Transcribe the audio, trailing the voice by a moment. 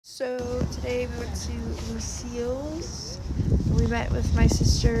So today we went to Lucille's. We met with my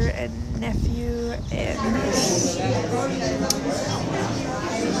sister and nephew and niece. And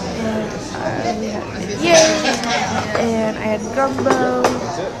we had and I had gumbo.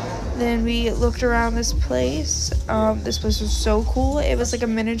 Then we looked around this place. This place was so cool. It was like a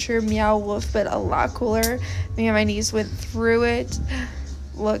miniature Meow Wolf, but a lot cooler. Me and my niece went through it.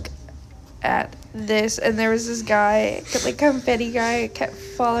 Look at this, and there was this guy, like confetti guy, kept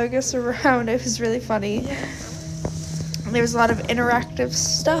following us around. It was really funny. There was a lot of interactive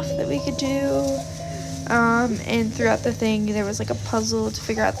stuff that we could do, and throughout the thing there was like a puzzle to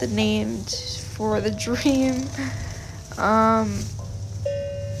figure out the name for the dream.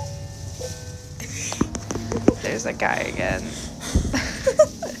 There's that guy again.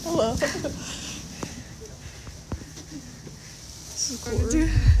 Hello. This is cool,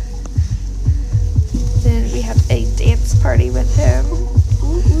 dude. Then we had a dance party with him.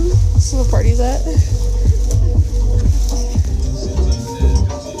 This is where the party's at.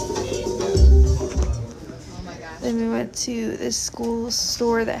 Then we went to this school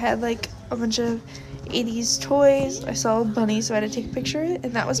store that had like a bunch of 80s toys. I saw a bunny, so I had to take a picture of it,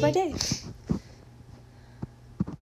 and that was my day.